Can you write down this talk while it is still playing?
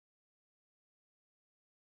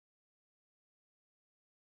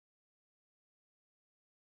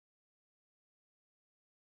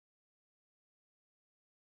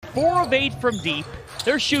4 of 8 from deep.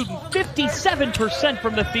 They're shooting 57%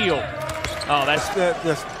 from the field. Oh, that's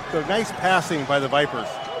the nice passing by the Vipers.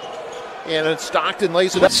 And then Stockton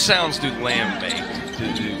lays it What up. sounds do lamb make?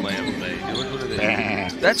 Do lamb make? Look what it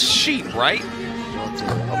is. That's sheep, right?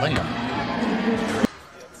 A lamb.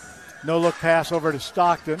 No look pass over to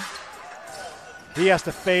Stockton. He has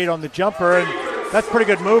to fade on the jumper, and that's a pretty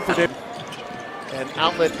good move for David. And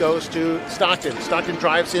outlet goes to Stockton. Stockton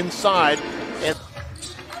drives inside. And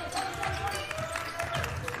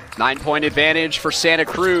 9-point advantage for Santa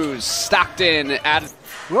Cruz. Stockton at.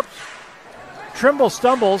 Whoops. Trimble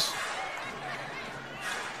stumbles.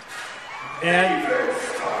 And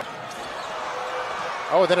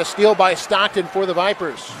then a steal by Stockton for the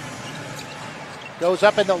Vipers. Goes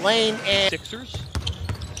up in the lane and Sixers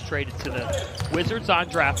traded to the Wizards on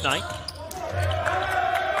draft night.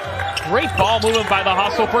 Great ball movement by the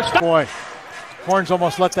hustle for Stockton. boy, Horns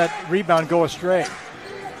almost let that rebound go astray.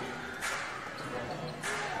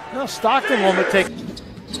 No, Stockton will take.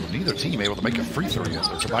 Neither team able to make a free throw yet.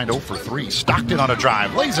 They're combined 0 for 3. Stockton on a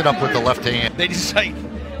drive, lays it up with the left hand. They just like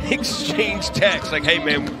exchange texts like, hey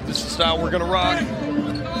man, this is the style we're gonna rock.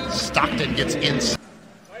 Stockton gets in.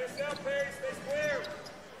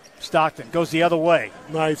 Stockton goes the other way.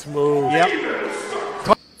 Nice move. Yep.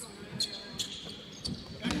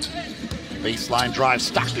 Baseline drive.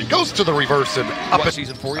 Stockton goes to the reverse and up. What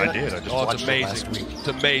season for you? I did. I just watched it's it amazing. last week. It's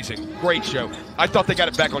amazing. Great show. I thought they got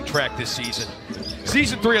it back on track this season.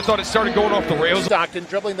 Season 3, I thought it started going off the rails. Stockton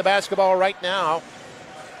dribbling the basketball right now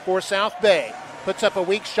for South Bay. Puts up a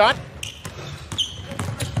weak shot.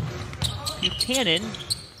 Buchanan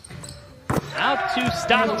out to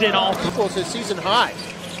Stockton. All Equals his season high.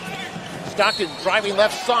 Stockton driving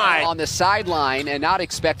left side. On the sideline and not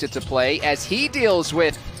expected to play as he deals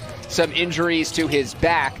with some injuries to his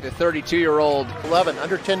back. The 32-year-old. 11,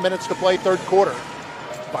 under 10 minutes to play, third quarter.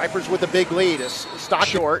 Vipers with a big lead as Stockton.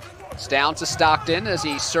 Short. It's down to Stockton as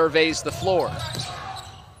he surveys the floor.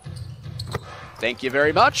 Thank you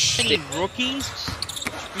very much. Any rookies?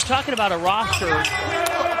 You're talking about a roster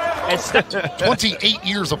as 28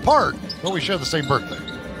 years apart, but we share the same birthday.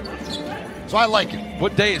 So I like it.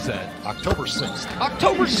 What day is that? October 6th.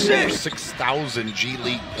 October 6th. 6,000 G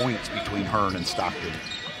League points between Hearn and Stockton.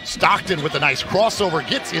 Stockton with a nice crossover,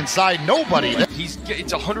 gets inside, nobody.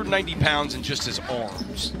 It's 190 pounds in just his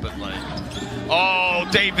arms, but like, oh,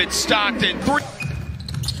 David Stockton.